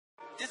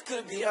This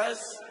could be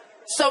us.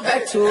 So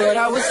back to what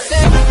I was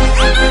saying.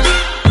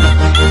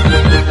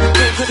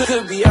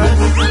 Could be us.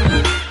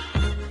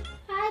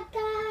 Hi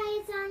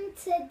guys, and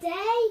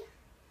today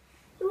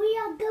we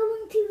are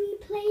going to be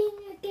playing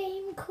a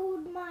game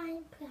called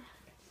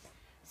Minecraft.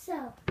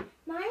 So,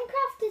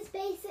 Minecraft is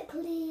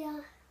basically,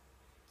 I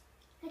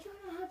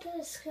don't know how to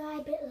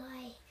describe it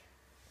like.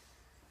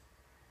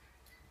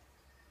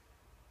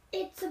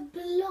 It's a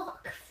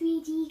block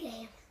 3D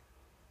game.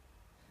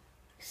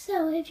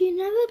 So if you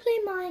never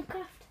played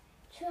Minecraft,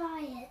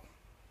 try it.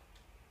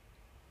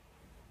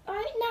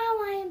 Right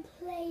now I am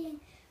playing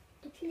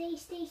the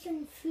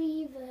PlayStation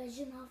 3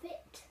 version of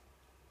it.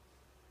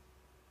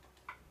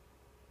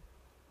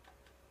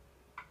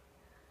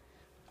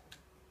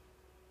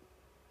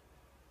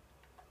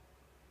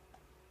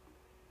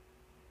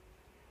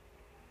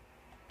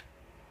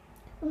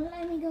 Well,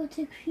 let me go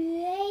to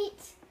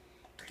create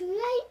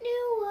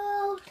new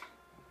world.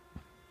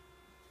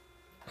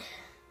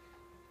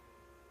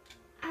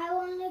 I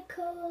want to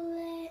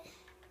call it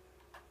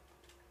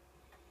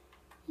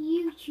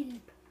YouTube.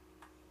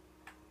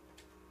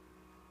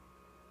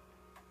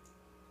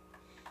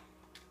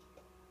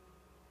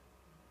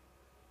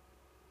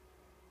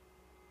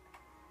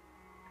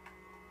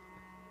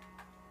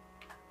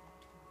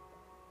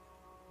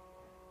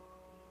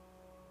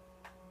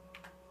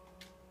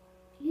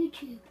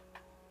 YouTube.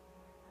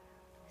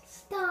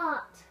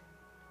 Start.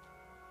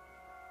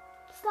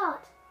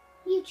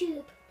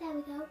 YouTube. There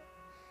we go.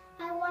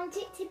 I want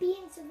it to be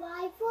in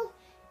survival,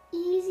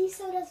 easy,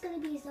 so there's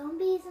going to be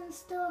zombies and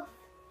stuff.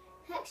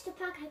 Texture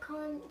pack, I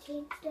can't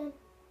change them.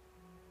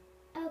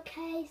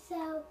 Okay,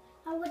 so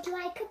I would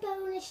like a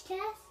bonus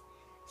chest.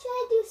 Should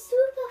I do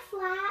super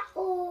flat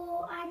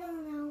or I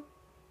don't know?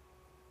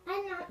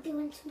 I'm not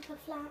doing super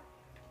flat.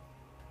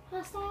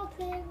 Hostile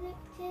player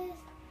victors.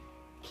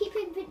 Keep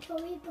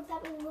inventory, but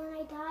that means when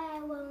I die I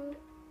won't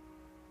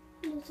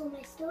lose all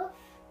my stuff.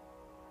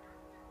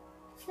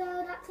 So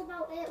that's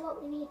about it,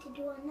 what we need to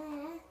do on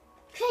there.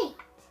 Okay,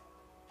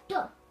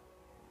 done.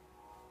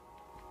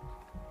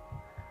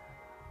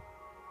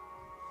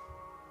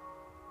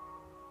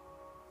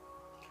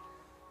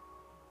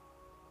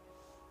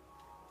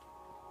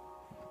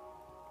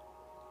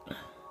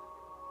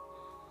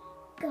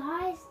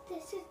 Guys,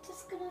 this is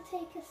just gonna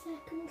take a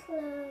second to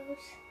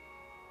close.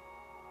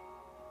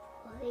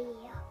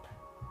 Hurry up.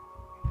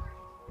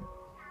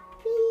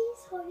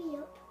 Please hurry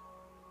up.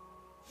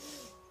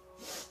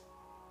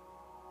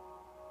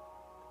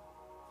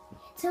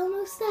 It's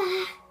almost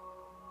there.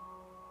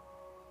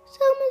 It's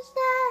almost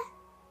there.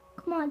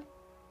 Come on.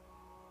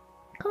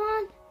 Come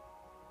on.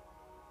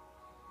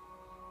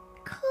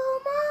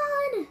 Come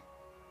on.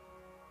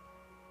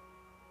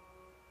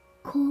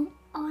 Come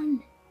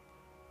on.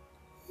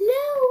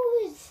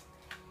 Lose.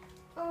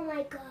 Oh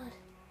my god.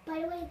 By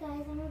the way guys,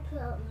 I'm gonna put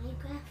out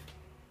Minecraft.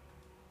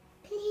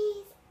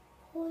 Please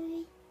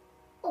hurry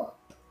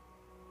up.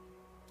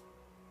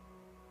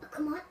 Oh,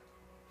 come on.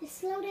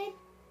 It's loading.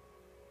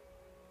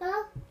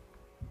 Oh.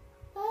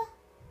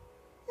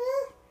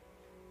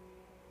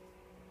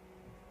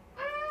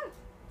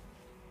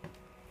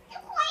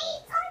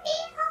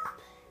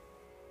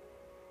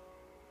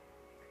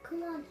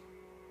 Come on.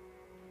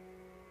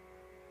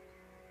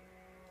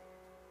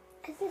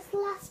 Is this the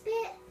last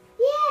bit?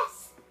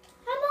 Yes!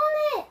 I'm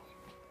on it!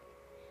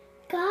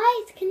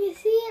 Guys, can you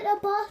see at the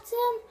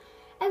bottom?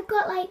 I've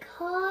got like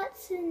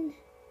hearts and...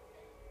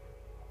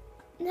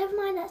 Never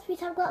mind that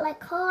speech, I've got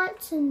like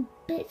hearts and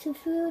bits of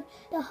food.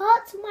 The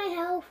hearts are my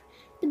health,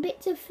 the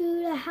bits of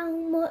food are how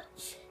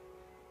much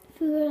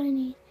food I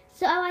need.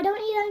 So I don't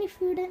need any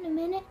food in a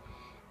minute.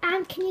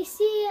 And can you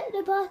see at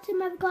the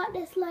bottom I've got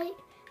this like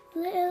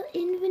little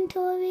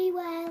inventory?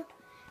 Well,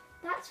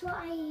 that's what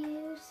I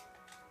use.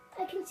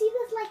 I can see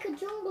there's like a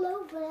jungle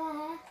over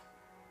there.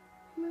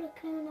 I'm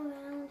looking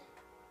around.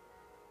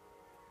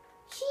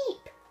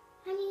 Sheep!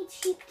 I need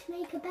sheep to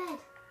make a bed.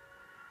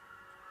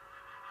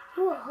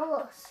 Ooh, a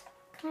horse.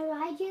 Can I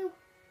ride you?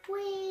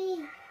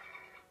 Whee!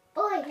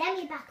 Oi, let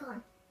me back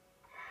on.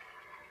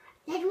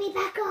 Let me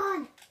back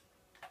on!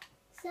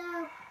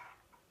 So,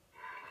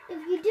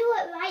 if you do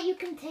it right, you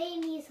can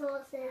tame these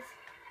horses.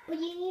 But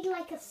you need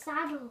like a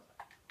saddle.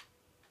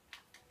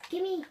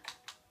 Gimme.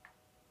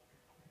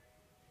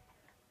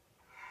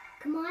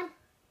 Come on.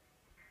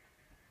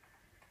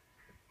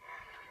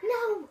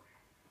 No!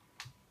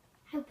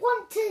 I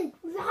want to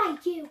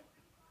ride you.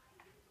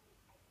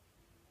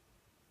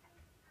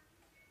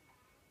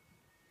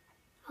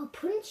 I'll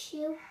punch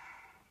you.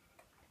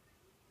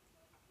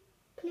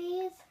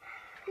 Please.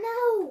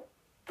 No!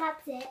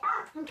 That's it.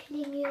 I'm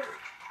killing you.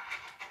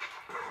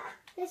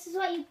 This is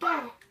what you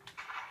get.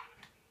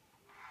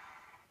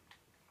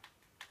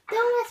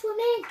 Don't mess with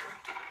me.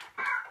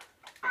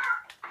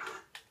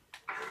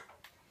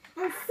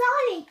 I'm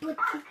sorry, but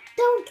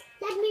don't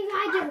let me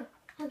ride you.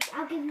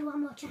 I'll give you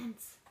one more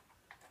chance.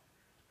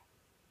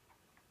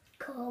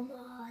 Come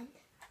on.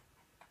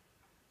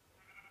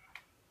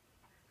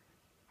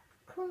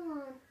 Come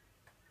on.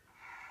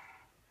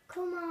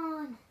 Come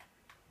on.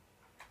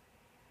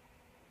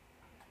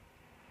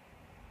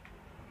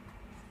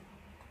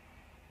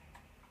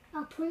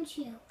 I'll punch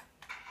you.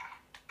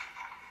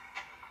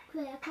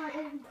 Wait, I can't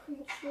even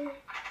punch you.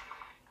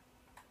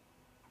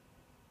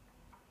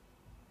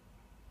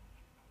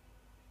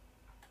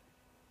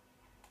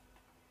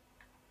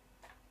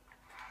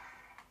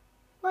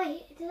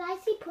 Wait, did I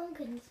see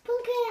pumpkins?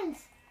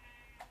 Pumpkins!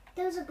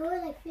 Those are good,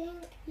 I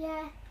think.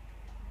 Yeah.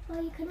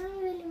 Well, you can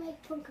only really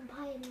make pumpkin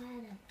pie in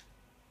them.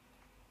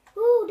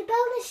 Ooh, the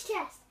bonus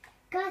chest!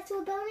 Guys,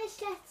 so a bonus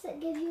chest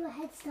that gives you a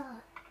head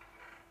start.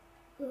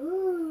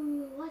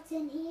 Ooh, what's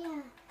in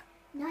here?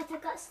 Nice, I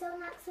got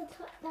stone axe to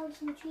chop down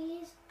some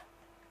trees.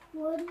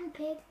 Wooden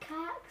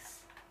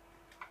pickaxe.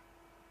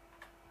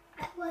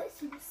 I want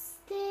some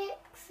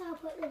sticks, I'll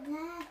put them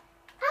there.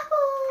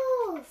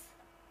 Apples!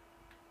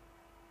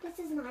 This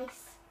is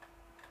nice.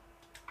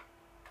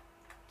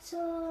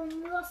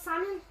 Some raw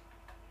salmon.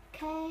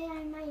 Okay,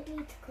 I might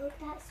need to cook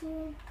that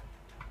soon.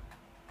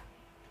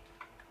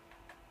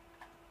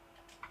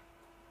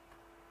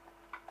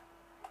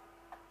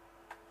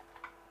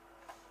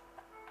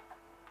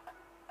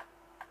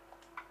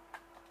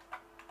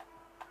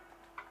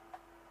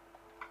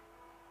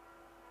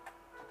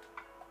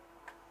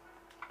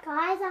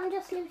 Guys, I'm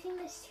just looting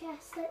this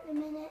chest at the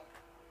minute,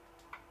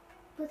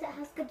 but it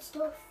has good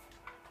stuff.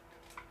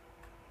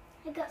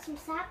 I got some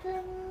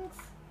saplings.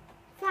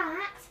 In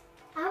fact,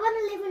 I want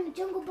to live in the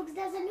jungle because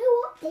there's a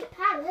new update,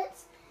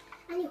 parrots,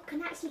 and you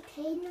can actually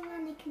tame them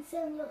and they can sit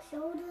on your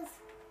shoulders.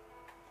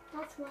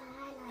 That's what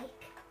I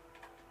like.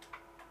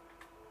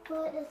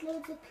 But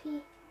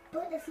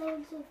there's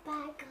loads of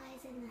bad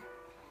guys in there.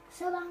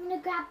 So I'm going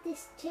to grab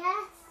this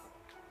chest,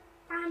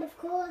 and of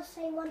course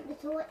I want the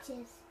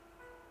torches.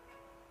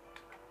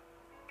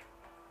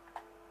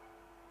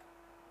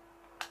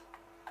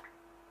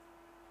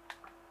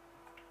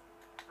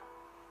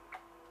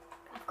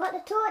 Got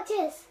the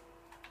torches!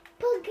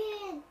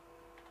 Pumpkin!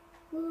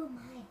 Ooh,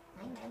 mine.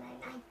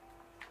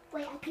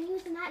 Wait, I can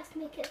use an axe to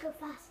make it go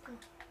faster.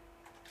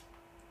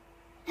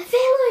 A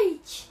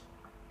village!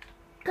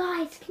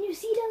 Guys, can you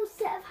see those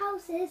set of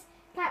houses?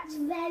 That's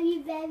very,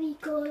 very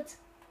good.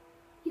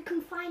 You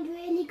can find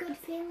really good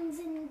things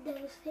in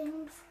those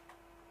things.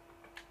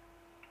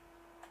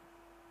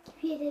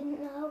 If you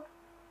didn't know.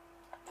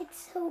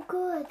 It's so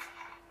good.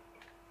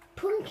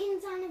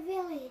 Pumpkins and a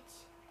village.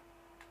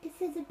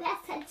 This is the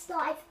best head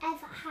start I've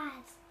ever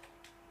had.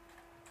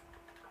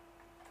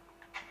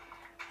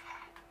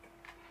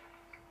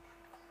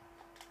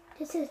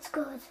 This is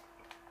good.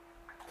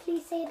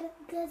 Please say that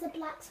there's a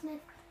blacksmith.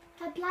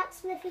 A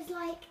blacksmith is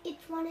like,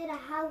 it's one of the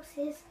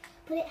houses,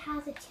 but it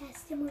has a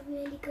chest in with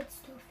really good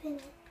stuff in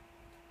it.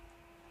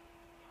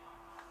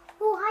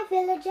 Oh, hi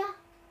villager.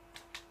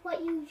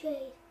 What you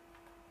trade?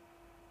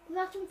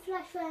 Rotten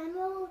flesh for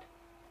emerald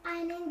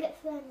and an ingot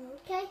for emerald,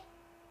 okay?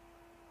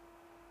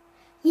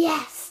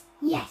 Yes,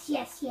 yes,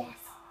 yes, yes.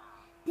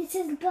 This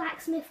is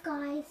blacksmith,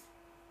 guys.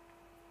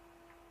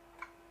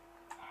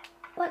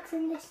 What's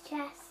in this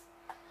chest?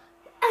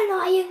 An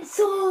iron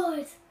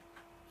sword.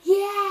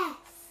 Yes.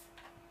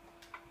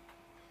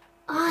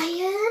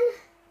 Iron.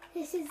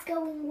 This is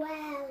going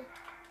well.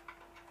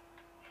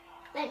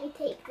 Let me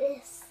take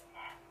this.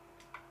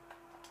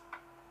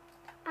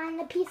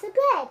 And a piece of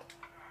bread.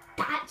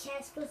 That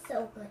chest was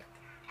so good.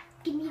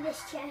 Give me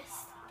this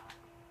chest.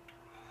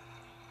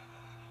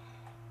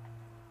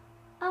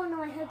 Oh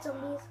no, I heard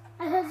zombies.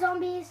 I heard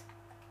zombies.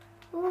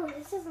 Ooh,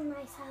 this is a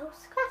nice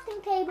house.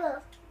 Crafting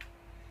table.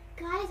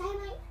 Guys,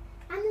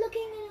 I'm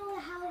looking in all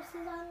the houses.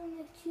 I'm going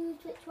to choose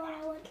which one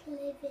I want to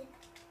live in.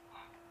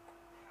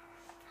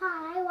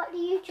 Hi, what do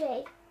you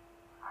trade?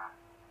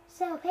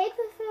 Sell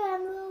paper for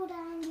emerald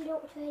and you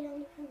don't trade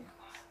anything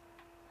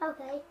else.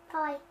 Okay,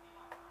 hi.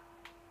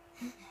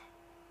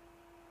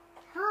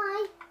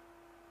 Hi.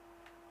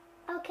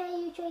 Okay,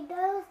 you trade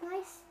those.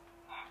 Nice.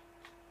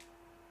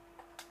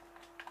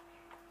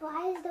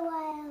 Why is the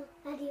well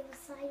at the other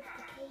side of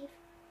the cave?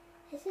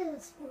 This is a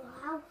small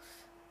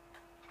house.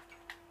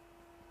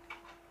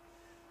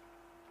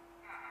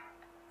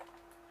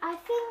 I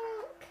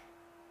think...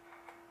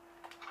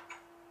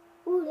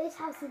 Ooh, this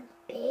house is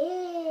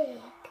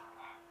big.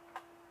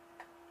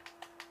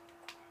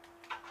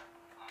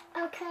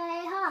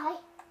 Okay, hi.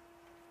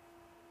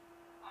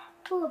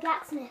 Ooh, a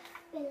blacksmith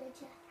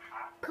villager.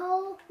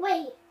 Coal.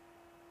 Wait.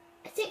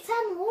 6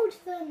 emerald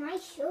for a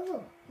nice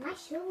shovel.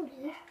 Nice shovel,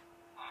 dude.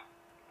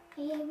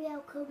 Maybe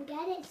I'll come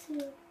get it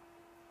soon.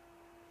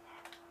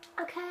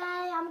 Okay,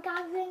 I'm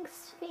gathering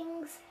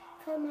things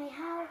for my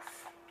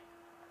house.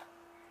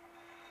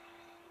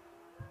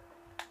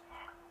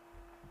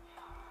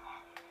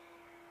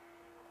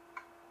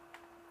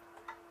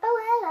 Oh,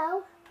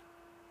 hello.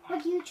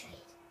 What do you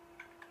trade?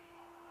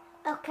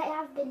 Okay,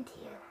 I've been to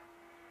you.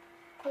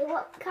 Hey,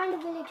 what kind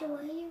of villager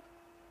were you?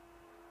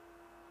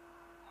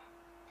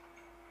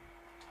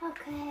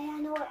 Okay, I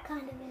know what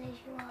kind of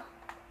village you are.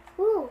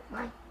 Ooh,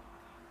 mine.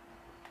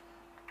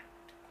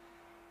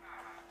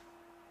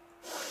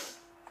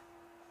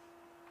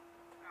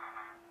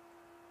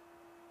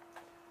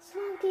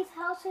 Some of these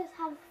houses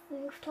have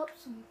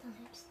rooftops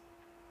sometimes.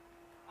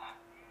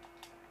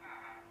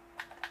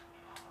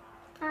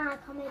 Ah, I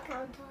can't make it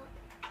on top.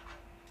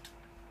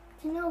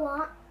 Do you know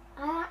what?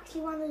 I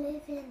actually want to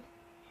live in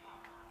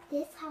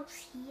this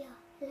house here.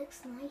 It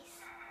looks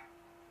nice.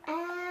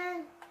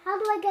 And how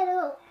do I get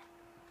up?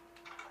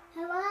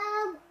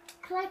 Hello?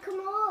 Can I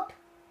come up?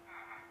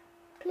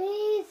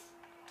 Please?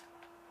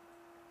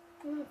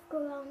 I'm going to go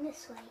around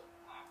this way.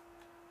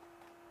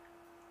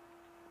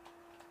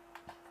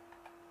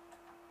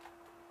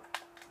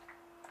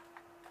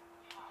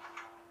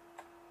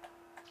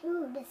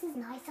 Ooh, this is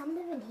nice. I'm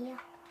living here.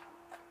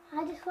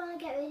 I just want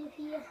to get rid of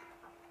here.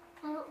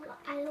 I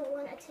don't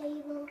want a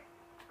table.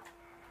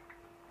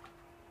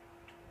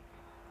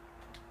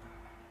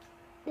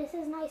 This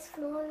is nice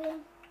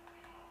flooring.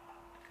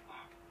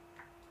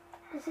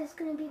 This is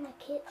going to be my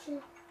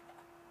kitchen.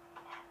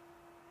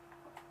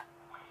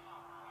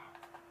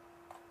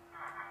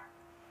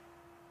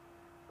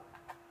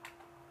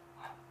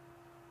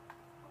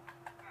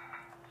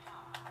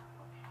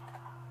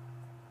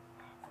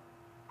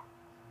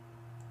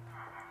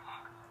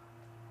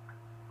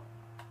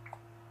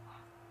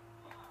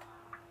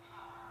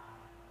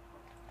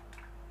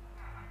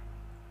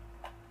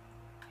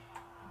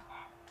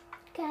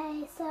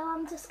 Okay, so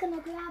I'm just going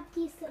to grab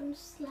these little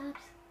slabs.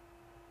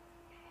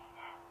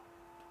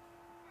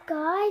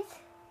 Guys,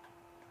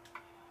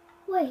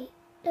 wait,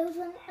 those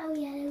ones, oh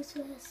yeah, those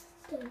were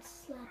stone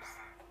slabs.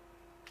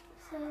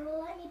 So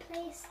let me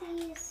place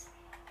these.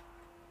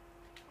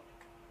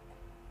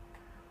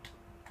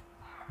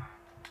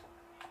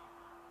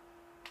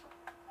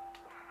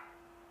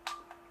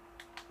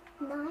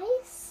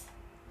 Nice.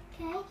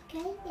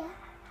 Okay, yeah.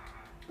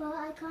 But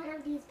I can't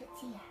have these bits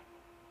here.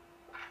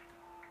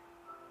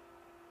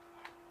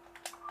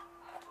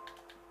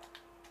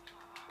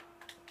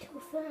 Two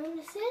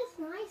furnaces,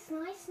 nice.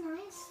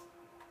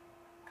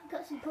 I've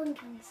got some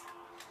pumpkins.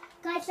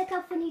 Guys, look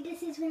how funny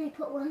this is when I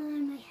put one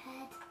on my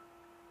head.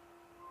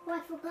 Oh, I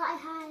forgot I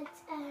had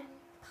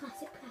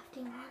classic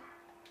crafting one.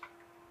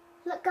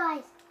 Look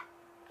guys,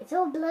 it's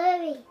all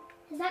blurry.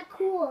 Is that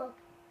cool?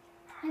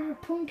 I have a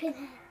pumpkin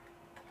head.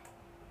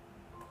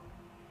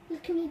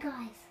 Look at me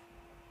guys.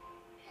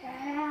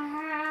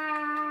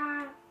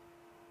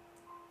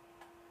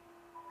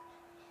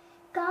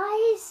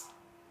 Guys,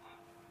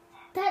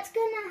 that's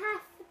gonna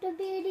have to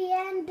be the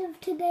end of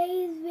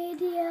today's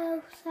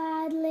video,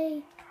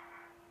 sadly.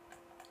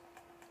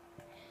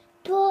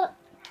 But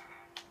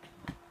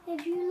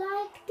if you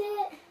liked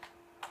it,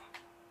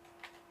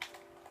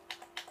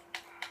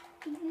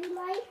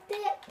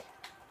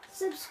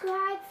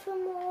 subscribe for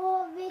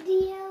more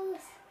videos.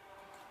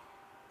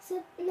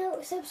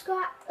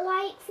 Subscribe,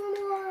 like for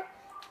more.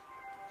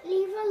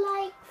 Leave a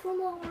like for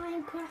more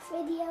Minecraft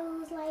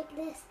videos like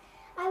this.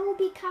 I will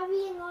be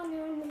carrying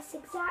on this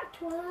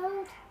exact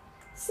world.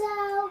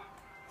 So,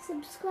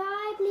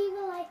 subscribe, leave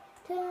a like,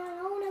 turn on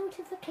all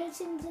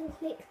notifications and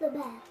click the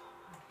bell.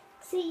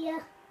 See ya.